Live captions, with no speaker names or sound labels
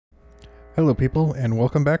Hello people, and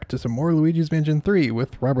welcome back to some more Luigi's Mansion 3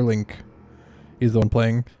 with Roberlink. He's the one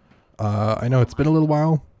playing. I know it's been a little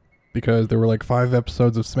while, because there were like 5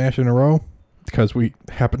 episodes of Smash in a row, because we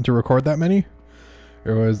happened to record that many.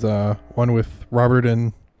 There was one with Robert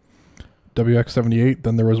and WX78,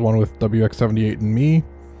 then there was one with WX78 and me,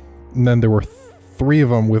 and then there were 3 of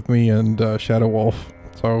them with me and Shadow Wolf,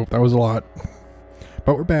 so that was a lot.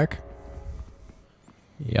 But we're back.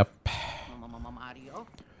 Yep.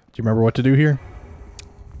 Do you remember what to do here?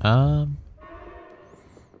 What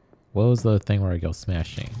was the thing where I go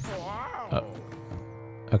smashing? Oh.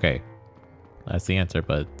 Okay. That's the answer,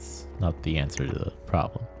 but it's not the answer to the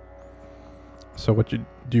problem. So do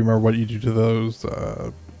you remember what you do to those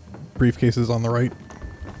briefcases on the right?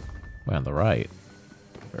 Way on the right.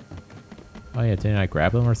 Oh yeah, didn't I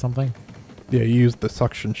grab them or something? Yeah, you use the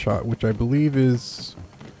suction shot, which I believe is...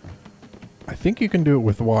 I think you can do it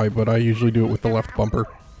with Y, but I usually do it with the left bumper.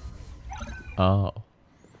 Oh.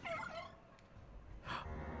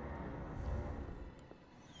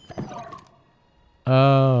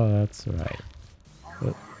 Oh, that's right.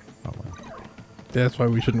 Oh, well. That's why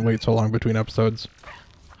we shouldn't wait so long between episodes.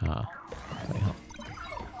 Ah. Well.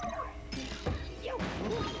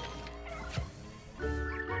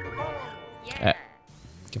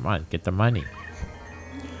 Come on, get the money.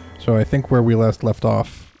 So I think where we last left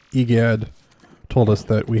off, Gadd told us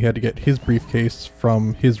that we had to get his briefcase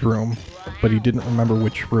from his room, but he didn't remember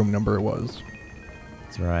which room number it was.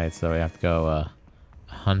 That's right, so we have to go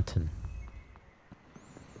hunting.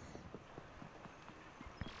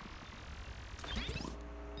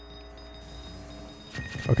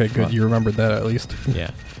 Okay, good. You remembered that at least.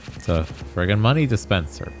 Yeah, it's a friggin' money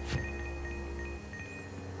dispenser.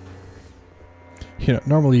 You know,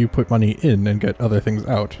 normally you put money in and get other things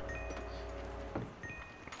out.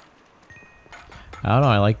 I don't know,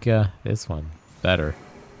 I like this one better.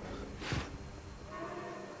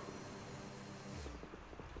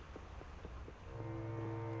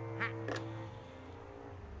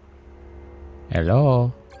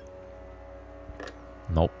 Hello?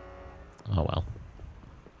 Nope. Oh well.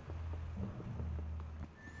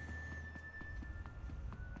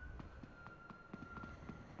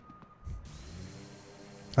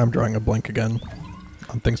 I'm drawing a blank again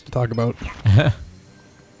on things to talk about.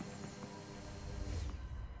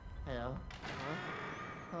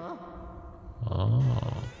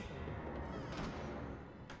 Oh.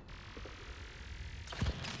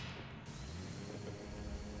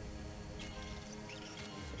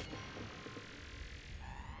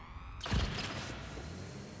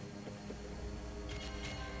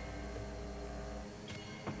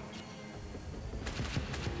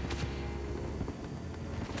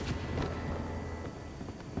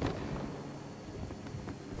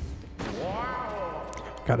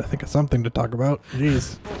 Gotta think of something to talk about.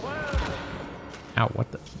 Jeez. Ow, what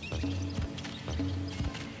the?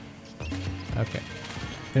 Okay.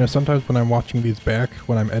 You know, sometimes when I'm watching these back,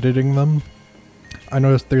 when I'm editing them, I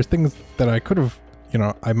notice there's things that I could have, you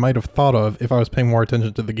know, I might have thought of if I was paying more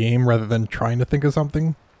attention to the game rather than trying to think of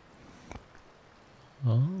something.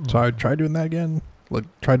 Oh. So I tried doing that again. Like,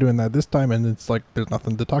 try doing that this time, and it's like there's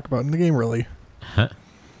nothing to talk about in the game, really.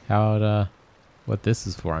 How, what this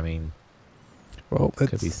is for, I mean, Well,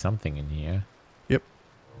 could be something in here. Yep.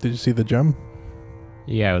 Did you see the gem?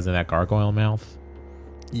 Yeah, it was in that gargoyle mouth.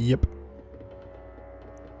 Yep.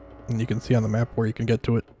 And you can see on the map where you can get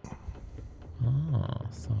to it. Oh,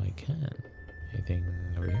 so I can. Anything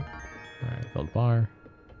over here? Alright, build bar.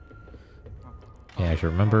 Yeah, I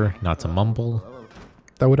should remember not to mumble.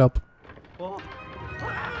 That would help.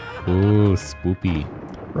 Ooh, spoopy.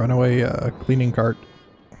 Runaway cleaning cart.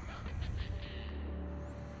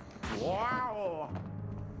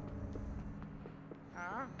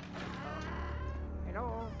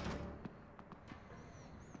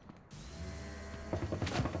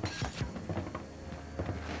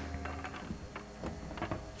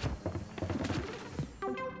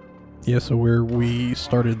 Yeah, so where we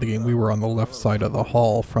started the game, we were on the left side of the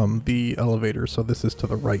hall from the elevator, so this is to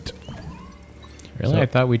the right. Really? So, I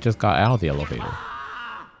thought we just got out of the elevator.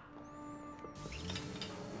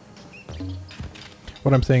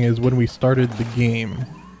 what I'm saying is when we started the game,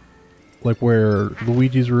 like where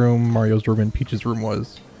Luigi's room, Mario's room, and Peach's room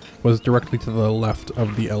was directly to the left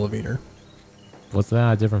of the elevator. Was that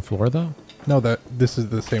on a different floor, though? No, this is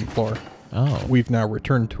the same floor. Oh. We've now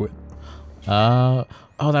returned to it.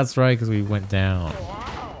 Oh, that's right, because we went down.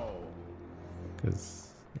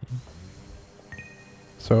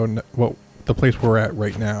 So, well, the place we're at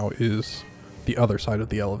right now is the other side of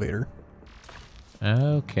the elevator.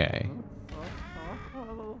 Okay.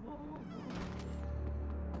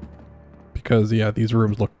 Because, yeah, these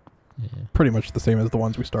rooms look Pretty much the same as the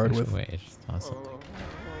ones we started with. Wait, I just saw something.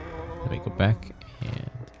 Let me go back and...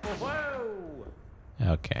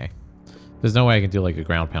 Okay. There's no way I can do like a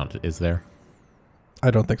ground pound, is there? I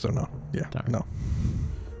don't think so, no. Yeah, Darn. no.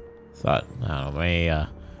 Thought, I don't know, may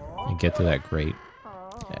get to that grate.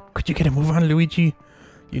 Could you get a move on, Luigi?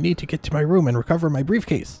 You need to get to my room and recover my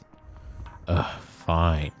briefcase.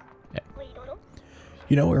 Fine.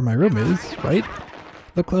 You know where my room is, right?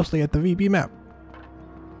 Look closely at the VB map.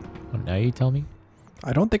 Oh, now you tell me?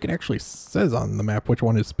 I don't think it actually says on the map which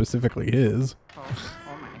one is specifically his.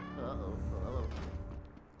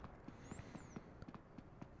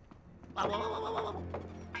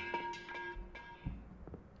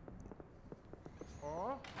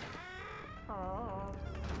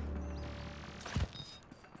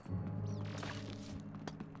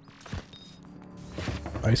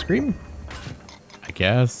 Ice cream? I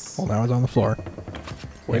guess. Well, now it's on the floor.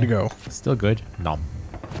 Way to go. Still good. Nom.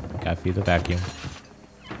 Gotta feed the vacuum.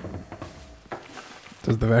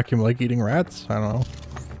 Does the vacuum like eating rats? I don't know.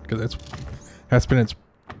 Because that's been its,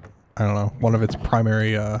 I don't know, one of its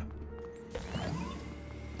primary, but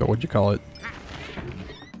what'd you call it?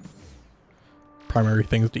 Primary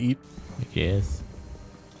things to eat. Yes.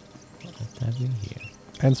 What's happening here?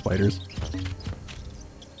 And spiders.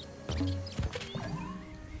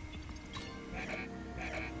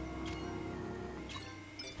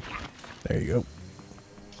 There you go.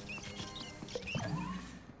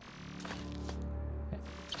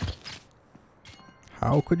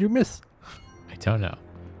 How could you miss? I don't know.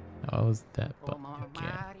 How was that button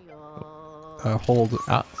again? Hold.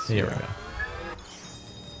 Ah, here we go.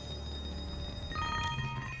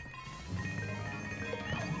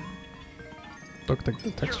 Looked like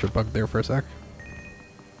the texture bug there for a sec.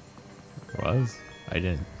 Was? I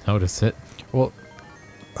didn't notice it. Well,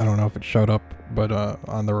 I don't know if it showed up, but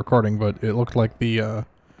on the recording, but it looked like the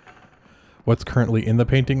what's currently in the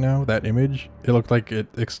painting now, that image, it looked like it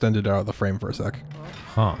extended out of the frame for a sec.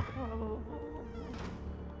 Huh.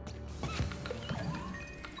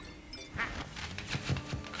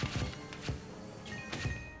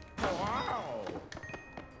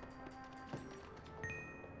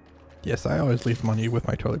 Yes, I always leave money with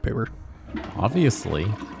my toilet paper.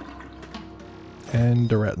 Obviously.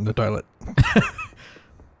 And a rat in the toilet.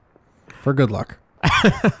 For good luck.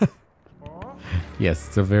 Yes,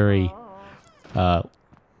 it's a very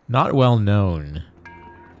not well known.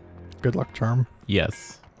 Good luck charm.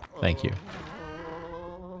 Yes. Thank you.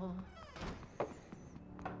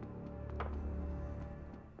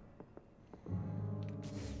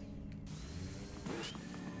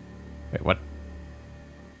 Wait, what?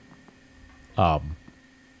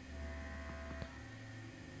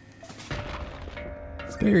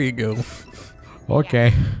 There you go.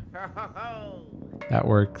 Okay. That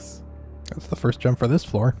works. That's the first gem for this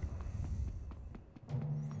floor.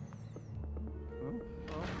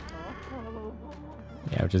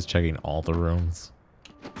 Yeah, I'm just checking all the rooms.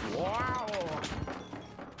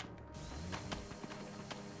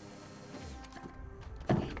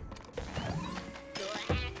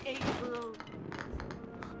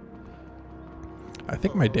 I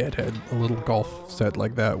think my dad had a little golf set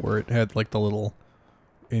like that where it had like the little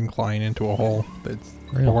incline into a hole that's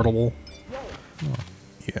Really? portable. Oh,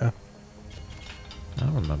 Yeah. I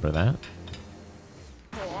don't remember that.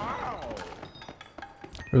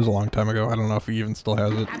 It was a long time ago. I don't know if he even still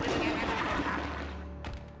has it.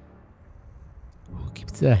 Who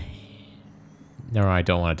keeps the... No, I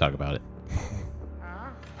don't want to talk about it.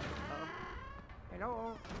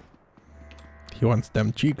 He wants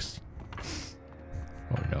them cheeks.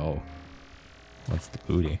 Oh no. What's the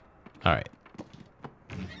booty? Alright.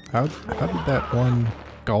 How did that one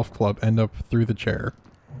golf club end up through the chair?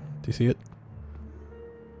 Do you see it?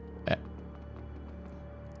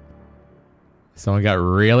 Someone got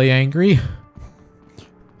really angry?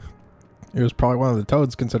 It was probably one of the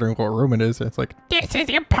toads considering what room it is. It's like, this is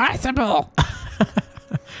impossible!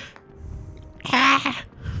 I'm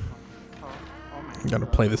gonna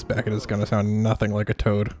play this back and it's gonna sound nothing like a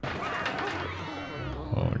toad.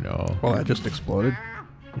 Oh no. Well, that just exploded.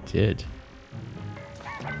 It did.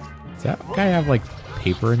 Does that guy have like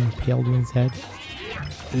paper impaled in his head?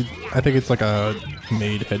 I think it's like a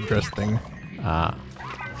Maid headdress thing. Ah.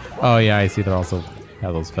 Oh yeah, I see they also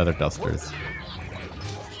have those feather dusters.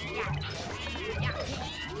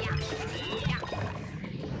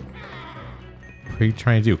 What are you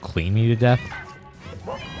trying to do? Clean me to death?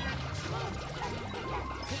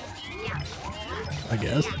 I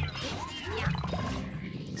guess.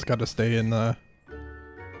 It's got to stay in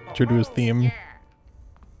true to his theme.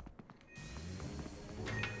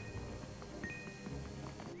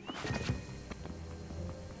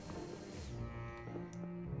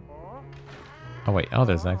 Oh wait, oh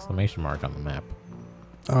there's an exclamation mark on the map.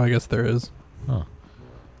 Oh, I guess there is. Huh.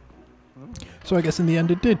 So I guess in the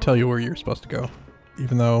end it did tell you where you're supposed to go.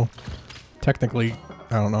 Even though, technically,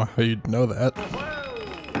 I don't know how you'd know that.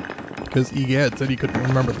 Because Gadd said he couldn't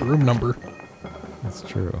remember the room number. That's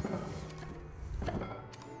true.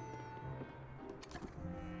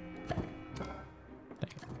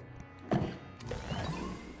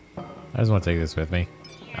 I just want to take this with me.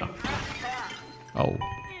 Oh.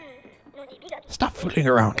 Stop fooling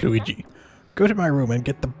around, Luigi. Go to my room and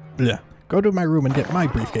get the... Bleh. Go to my room and get my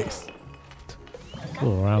briefcase.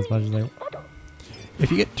 Fool around as much as they...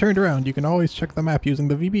 If you get turned around, you can always check the map using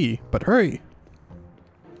the VB, but hurry!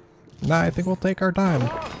 Nah, I think we'll take our time.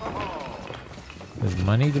 There's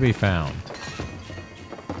money to be found.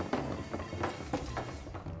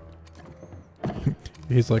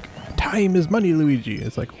 He's like, time is money, Luigi.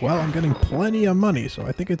 It's like, well, I'm getting plenty of money, so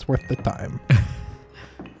I think it's worth the time.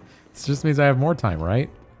 This just means I have more time, right?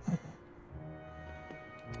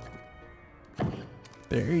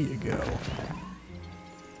 There you go.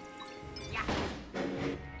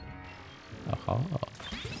 Aha.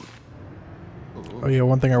 Oh yeah,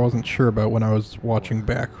 one thing I wasn't sure about when I was watching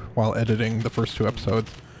back while editing the first 2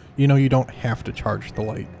 episodes, you know you don't have to charge the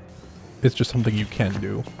light. It's just something you can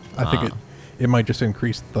do. I think it might just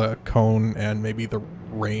increase the cone and maybe the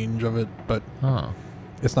range of it, but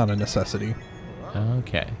it's not a necessity.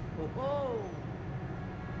 Okay.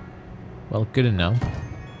 Well, good to know.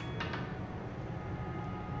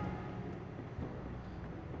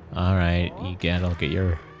 Alright, Gadd, I'll get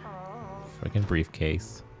your freaking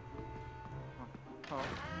briefcase.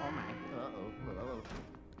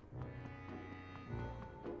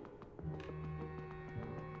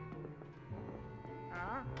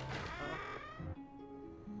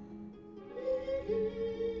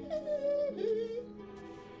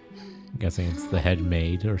 I'm guessing it's the head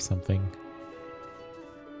maid or something.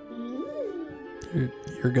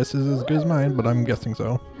 Your guess is as good as mine, but I'm guessing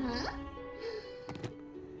so.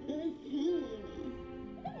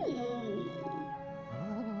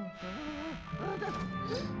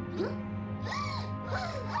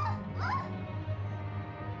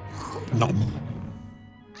 No.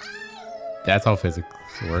 That's how physics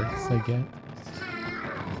works, I guess.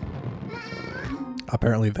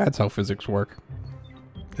 Apparently that's how physics work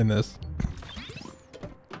in this.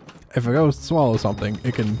 If a ghost swallows something,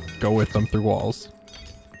 it can go with them through walls.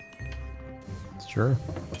 Sure.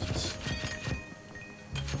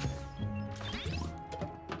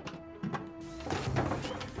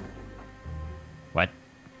 What?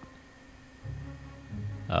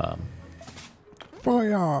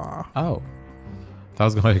 Fire! Oh. I thought I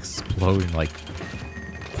was going to explode in, like,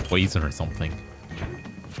 poison or something.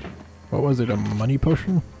 What was it, a money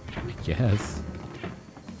potion? I guess.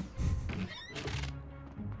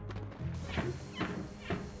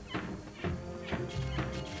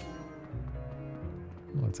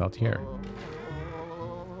 What's out here?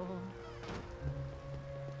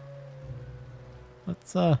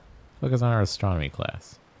 Let's focus on our astronomy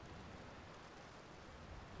class.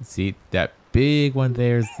 See, that big one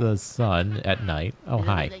there's the sun at night. Oh,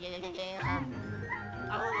 hi.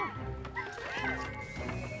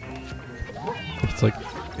 It's like,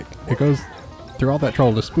 it goes through all that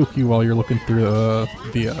trouble to spook you while you're looking through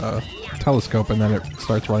the telescope, and then it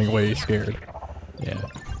starts running away scared. Yeah.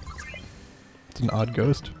 It's an odd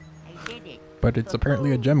ghost. But it's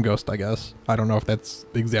apparently a gem ghost, I guess. I don't know if that's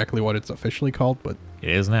exactly what it's officially called, but... It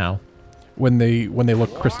is now. When they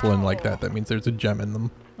look crystalline like that, that means there's a gem in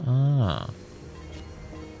them. Ah.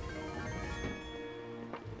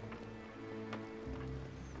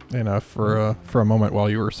 And for a moment while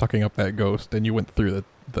you were sucking up that ghost and you went through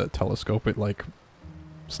the telescope, it like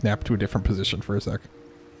snapped to a different position for a sec.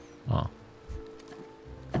 Oh.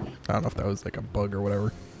 I don't know if that was like a bug or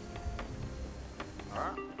whatever.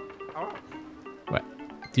 What?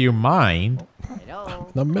 Do you mind? In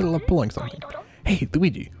the middle of pulling something. Hey,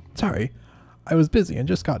 Luigi. Sorry. I was busy and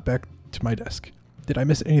just got back to my desk. Did I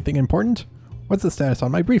miss anything important? What's the status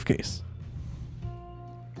on my briefcase?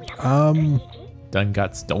 Done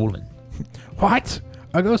got stolen. What?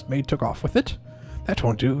 A ghost maid took off with it? That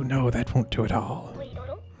won't do. No, that won't do at all.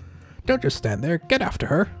 Don't just stand there. Get after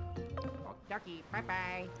her.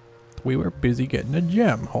 We were busy getting a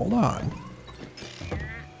gem. Hold on.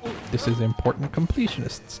 This is important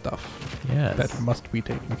completionist stuff. Yes. That must be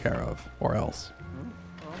taken care of, or else.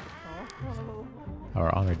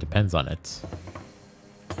 Our honor depends on it.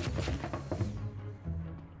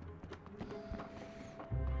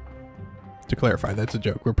 To clarify, that's a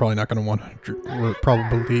joke. We're probably not going to 100. We're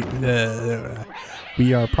probably.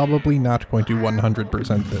 We are probably not going to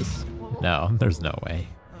 100% this. No, there's no way.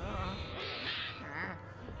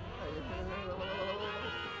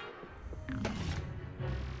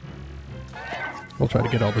 We'll try to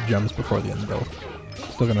get all the gems before the end, though.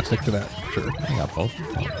 Still gonna stick to that, for sure. I got both.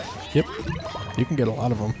 Yep. You can get a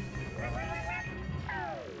lot of them.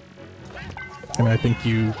 And I think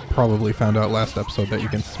you probably found out last episode that you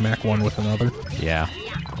can smack one with another. Yeah,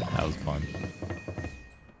 that was fun.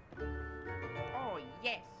 Oh,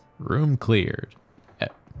 yes. Room cleared.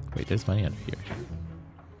 Wait, there's money under here.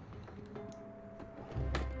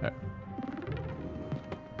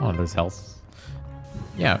 Oh, there's health.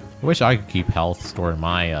 Yeah, I wish I could keep health stored in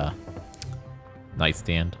my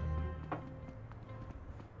nightstand.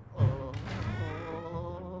 I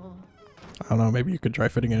don't know, maybe you could try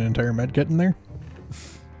fitting an entire med kit in there?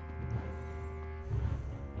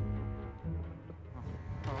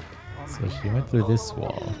 So she went through this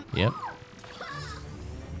wall. Yep.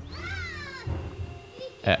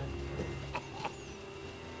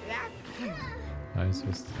 I was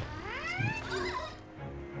supposed to...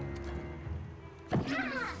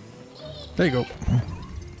 There you go.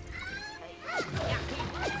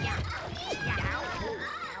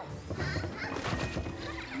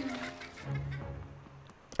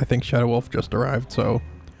 I think Shadow Wolf just arrived, so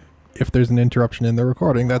if there's an interruption in the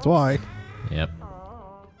recording, that's why. Yep.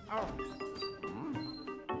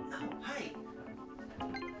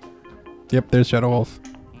 Yep, there's Shadow Wolf.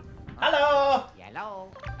 Hello. Hello.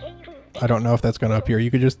 I don't know if that's going to appear. You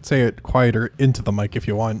could just say it quieter into the mic if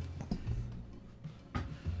you want.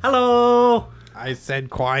 Hello. I said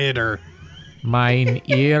quieter. Mine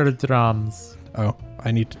eardrums. Oh,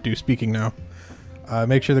 I need to do speaking now.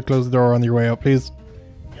 Make sure to close the door on your way out, please.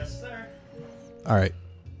 Yes, sir. Alright.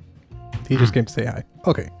 He just came to say hi.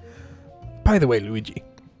 Okay. By the way, Luigi,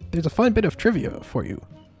 there's a fun bit of trivia for you.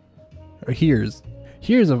 Here's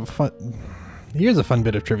a fun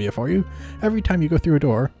bit of trivia for you. Every time you go through a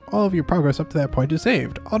door, all of your progress up to that point is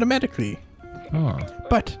saved automatically. Oh.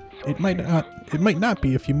 But it might not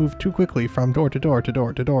be if you move too quickly from door to door to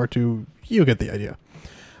door to door to... You get the idea.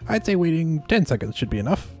 I'd say waiting 10 seconds should be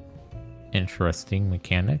enough. Interesting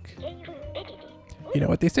mechanic. You know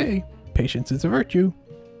what they say, patience is a virtue.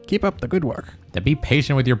 Keep up the good work. Then be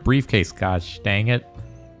patient with your briefcase, gosh dang it.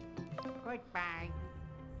 Goodbye.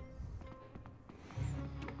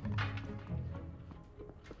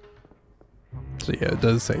 So yeah, it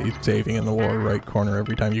does say saving in the lower right corner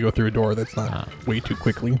every time you go through a door that's not way too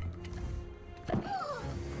quickly.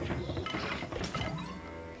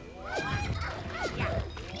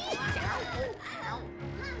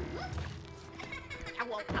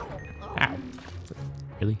 Ow.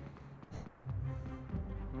 Really?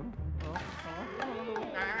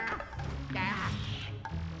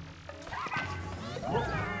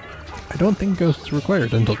 I don't think ghosts require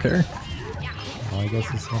dental care. Well, I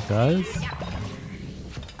guess this one does.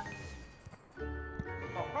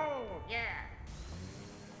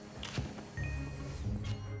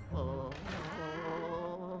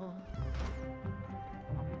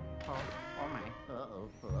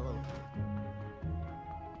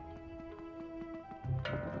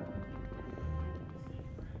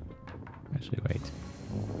 Actually, wait.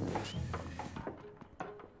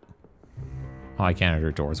 Oh, I can't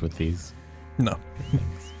enter doors with these. No.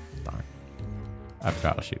 Thanks. Darn. I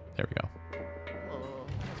forgot to shoot. There we go.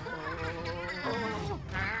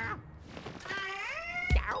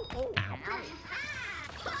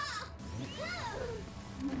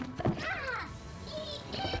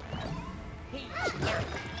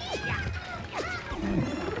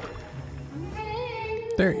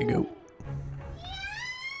 There you go.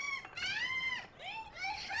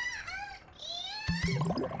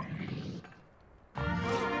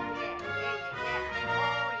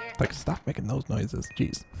 Like, stop making those noises.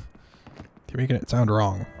 Jeez. You're making it sound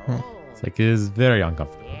wrong. It's like it is very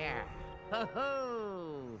uncomfortable. Yeah. Ho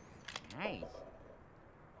ho. Nice.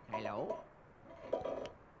 Hello.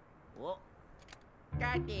 Whoa.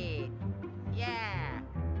 Got it. Yeah.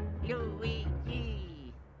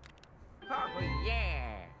 Luigi. Oh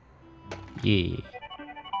yeah. Yeah.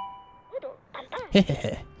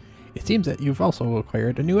 It seems that you've also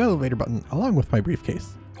acquired a new elevator button along with my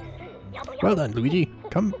briefcase. Well done, Luigi.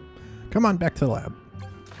 Come on back to the lab.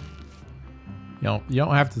 You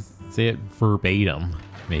don't have to say it verbatim.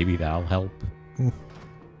 Maybe that'll help.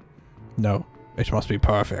 No, it must be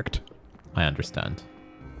perfect. I understand.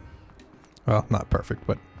 Well, not perfect,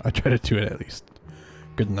 but I try to do it at least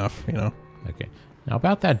good enough, you know. Okay. Now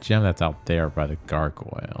about that gem that's out there by the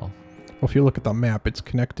gargoyle. Well, if you look at the map, it's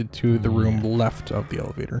connected to the room left of the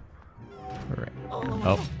elevator. Right.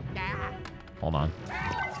 Oh. Hold on.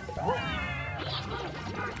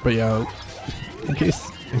 But yeah, in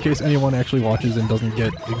case anyone actually watches and doesn't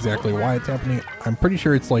get exactly why it's happening, I'm pretty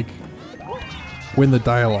sure it's like when the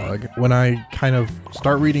dialogue, when I kind of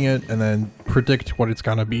start reading it and then predict what it's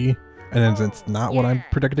gonna be, and then it's not what I'm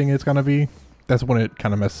predicting it's gonna be, that's when it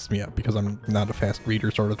kind of messes me up because I'm not a fast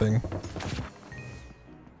reader sort of thing.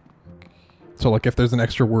 So like if there's an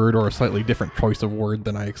extra word or a slightly different choice of word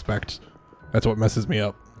than I expect, that's what messes me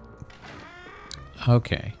up.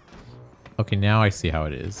 Okay. Okay, now I see how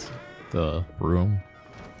it is. The room.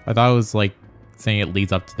 I thought it was like saying it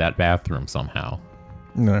leads up to that bathroom somehow.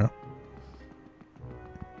 No.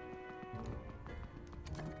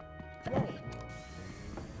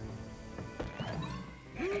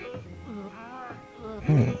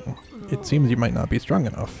 It seems you might not be strong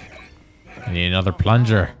enough. I need another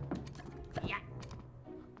plunger.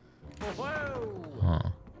 Whoa. Huh.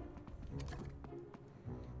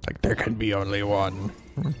 Like there can be only one.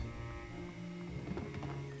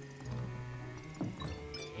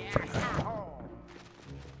 For now.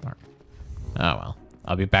 Oh well,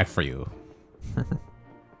 I'll be back for you.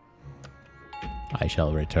 I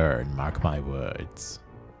shall return, mark my words.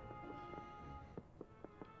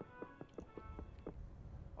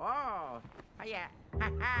 Oh, yeah. Ha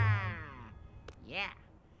ha. Yeah.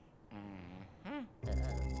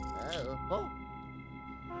 Oh.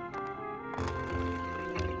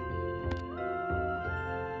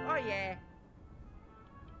 Oh, yeah.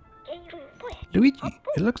 Luigi,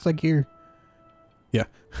 it looks like you're... Yeah,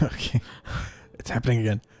 okay. It's happening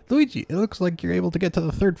again. Luigi, it looks like you're able to get to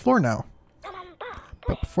the 3rd floor now.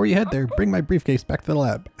 But before you head there, bring my briefcase back to the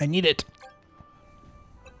lab. I need it.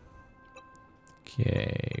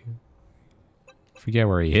 Okay. Forget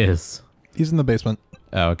where he is. He's in the basement.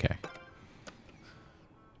 Oh, okay.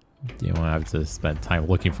 You won't have to spend time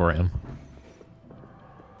looking for him.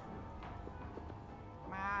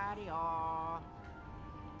 Mario.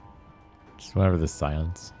 Just whatever the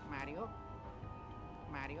silence. Mario.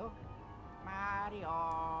 Mario.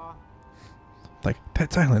 Mario. Like,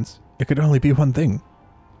 that silence. It could only be one thing.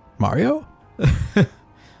 Mario?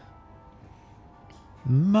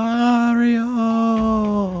 Mario!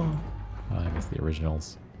 Oh, I miss the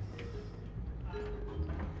originals. I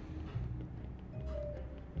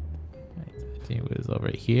think it was over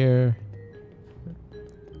here.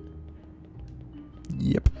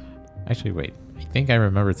 Yep. Actually, wait. I think I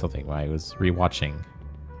remembered something while I was rewatching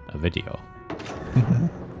a video.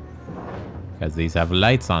 Because these have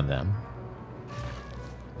lights on them.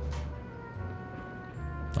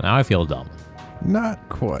 Well, now I feel dumb. Not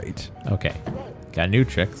quite. Okay. Got new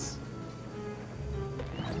tricks.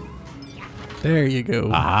 There you go.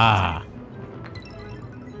 Ah!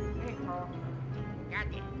 Got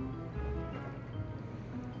it.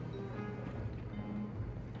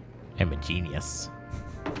 I'm a genius.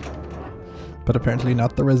 But apparently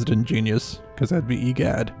not the resident genius, because that'd be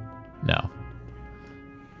Gadd. No.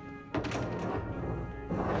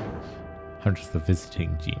 I'm just the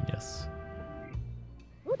visiting genius.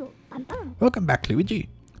 Welcome back, Luigi.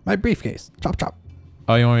 My briefcase. Chop chop.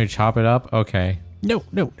 Oh, you want me to chop it up? Okay. No,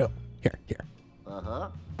 no, no. Here, here. Uh-huh.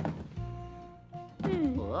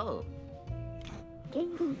 Whoa.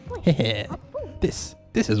 This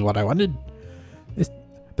is what I wanted.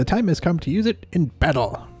 The time has come to use it in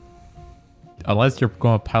battle. Unless you're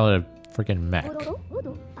going to pilot a freaking mech.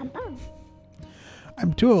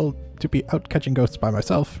 I'm too old to be out catching ghosts by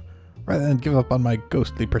myself. Rather than give up on my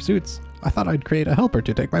ghostly pursuits, I thought I'd create a helper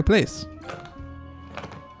to take my place.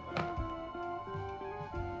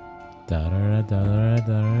 The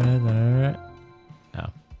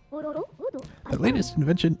latest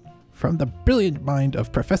invention from the brilliant mind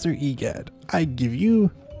of Professor Gadd. I give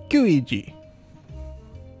you Luigi.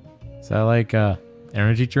 Is that like a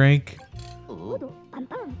energy drink?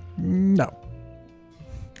 No.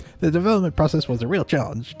 The development process was a real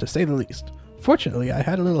challenge, to say the least. Fortunately, I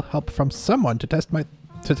had a little help from someone to test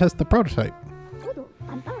the prototype.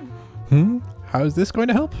 How is this going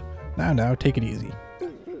to help? Now, take it easy.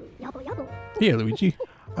 Here, Luigi.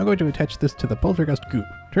 I'm going to attach this to the poltergust goo.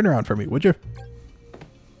 Turn around for me, would you?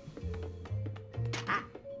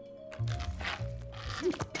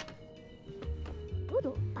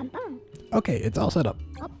 Okay, it's all set up.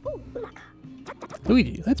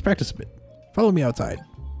 Luigi, let's practice a bit. Follow me outside.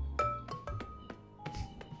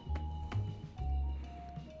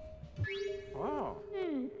 Oh.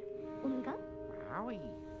 Wowie.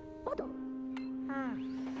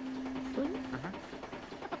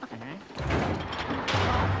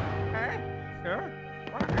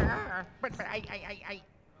 But I.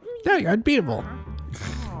 Yeah, you're unbeatable.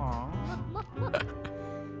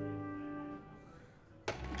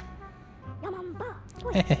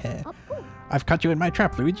 I've caught you in my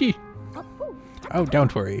trap, Luigi. Oh,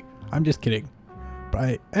 don't worry. I'm just kidding. But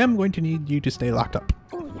I am going to need you to stay locked up.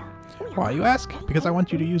 Why, you ask? Because I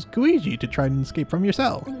want you to use Luigi to try and escape from your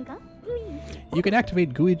cell. You can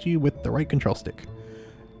activate Luigi with the right control stick.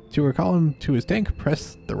 To recall him to his tank,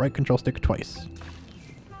 press the right control stick twice.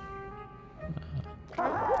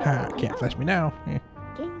 Can't flash me now.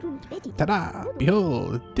 Ta-da!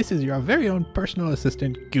 Behold, this is your very own personal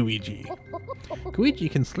assistant, Luigi. Luigi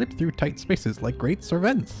can slip through tight spaces like grates or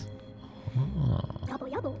vents.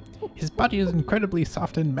 His body is incredibly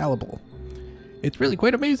soft and malleable. It's really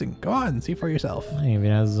quite amazing. Go on, see for yourself. He even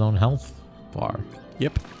has his own health bar.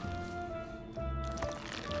 Yep.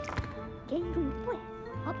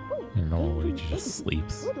 And Luigi just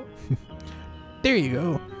sleeps. There you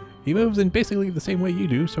go. He moves in basically the same way you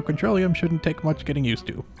do, so controlling him shouldn't take much getting used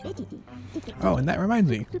to. Oh, and that reminds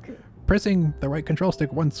me. Pressing the right control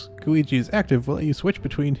stick once Luigi is active will let you switch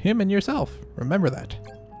between him and yourself. Remember that.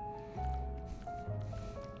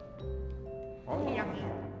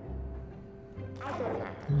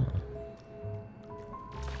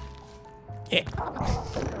 Yeah.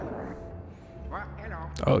 Well, hello.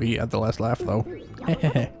 Oh, he had the last laugh, though.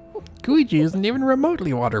 Luigi isn't even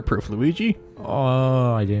remotely waterproof, Luigi.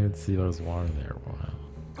 Oh, I didn't see those water there.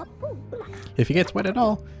 Wow. If he gets wet at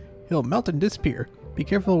all, he'll melt and disappear. Be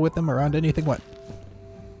careful with him around anything wet.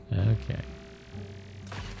 Okay.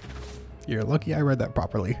 You're lucky I read that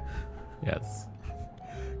properly, Yes.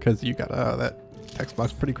 because you got that text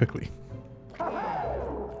box pretty quickly.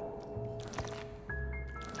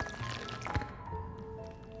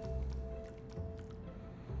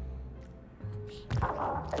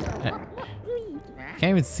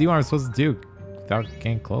 Can't even see what I'm supposed to do without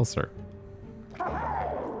getting closer.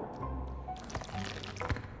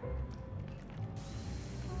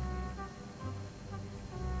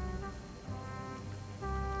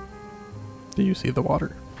 Do you see the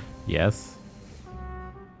water? Yes.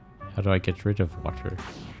 How do I get rid of water?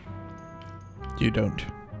 You don't.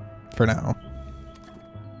 For now.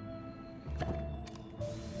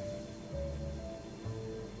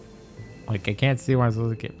 Like, I can't see where I'm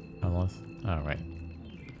supposed to get... Unless... Oh, right.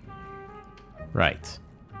 Right.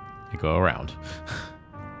 You go around.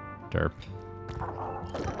 Derp.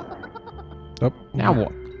 Oh, Now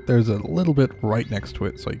what? There's a little bit right next to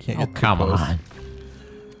it, so you can't Oh, get too come close. on.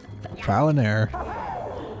 Trial and error.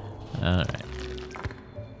 Alright.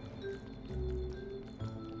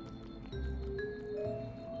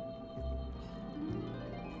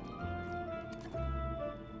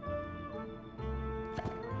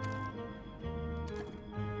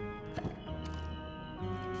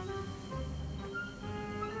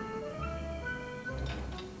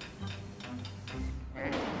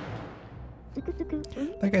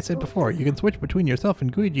 Like I said before, you can switch between yourself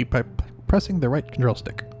and Luigi by pressing the right control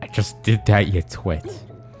stick. I just did that, you twit.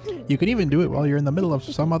 You can even do it while you're in the middle of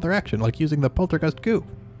some other action, like using the poltergeist goo.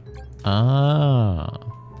 Ah.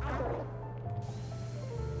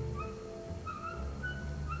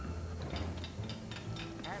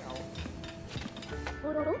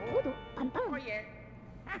 Oh,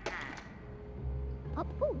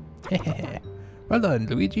 yeah. Well done,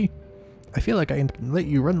 Luigi. I feel like I can let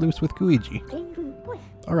you run loose with Luigi.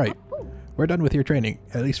 Alright, we're done with your training,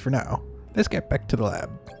 at least for now. Let's get back to the lab.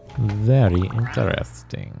 Very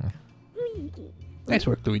interesting. Nice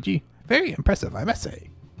work, Luigi. Very impressive, I must say.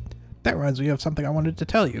 That reminds me of something I wanted to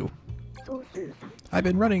tell you. I've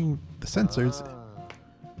been running the sensors.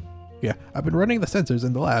 Yeah, I've been running the sensors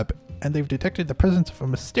in the lab, and they've detected the presence of a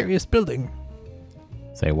mysterious building.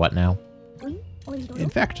 Say what now? In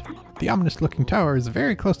fact, the ominous-looking tower is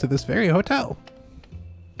very close to this very hotel.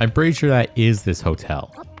 I'm pretty sure that is this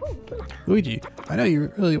hotel. Luigi, I know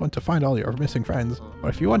you really want to find all your missing friends, but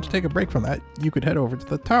if you want to take a break from that, you could head over to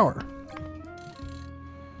the tower.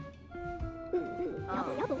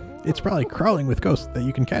 It's probably crawling with ghosts that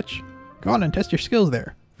you can catch. Go on and test your skills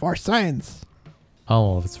there. For science!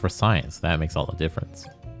 Oh, if it's for science, that makes all the difference.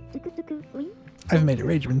 I've made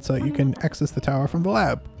arrangements so you can access the tower from the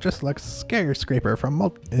lab, just like Scare Scraper from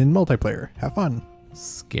in multiplayer. Have fun.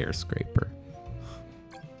 Scare Scraper.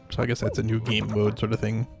 So I guess that's a new game mode sort of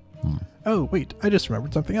thing. Oh, wait, I just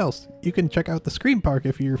remembered something else. You can check out the Scream Park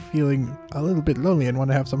if you're feeling a little bit lonely and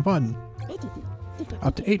want to have some fun.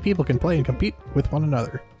 Up to 8 people can play and compete with one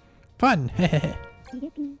another. Fun! Hehehe.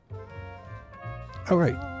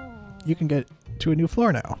 Alright, you can get to a new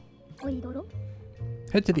floor now.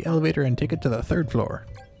 Head to the elevator and take it to the 3rd floor.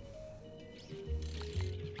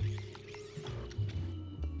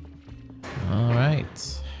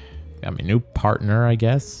 Alright. Got my new partner, I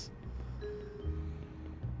guess.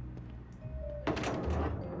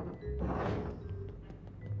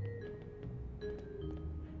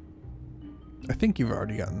 I think you've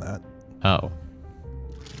already gotten that. Oh.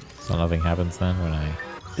 So nothing happens then when I...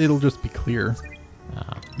 It'll just be clear.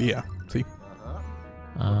 Ah. Yeah, see?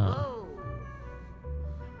 Ah.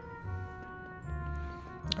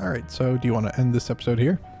 All right, so do you want to end this episode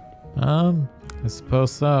here? I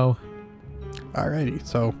suppose so. Alrighty,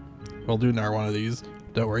 so we'll do another one of these.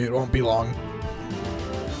 Don't worry, it won't be long.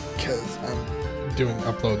 Because I'm doing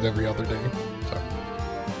uploads every other day. So,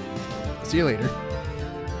 see you later.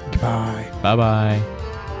 Goodbye. Bye-bye.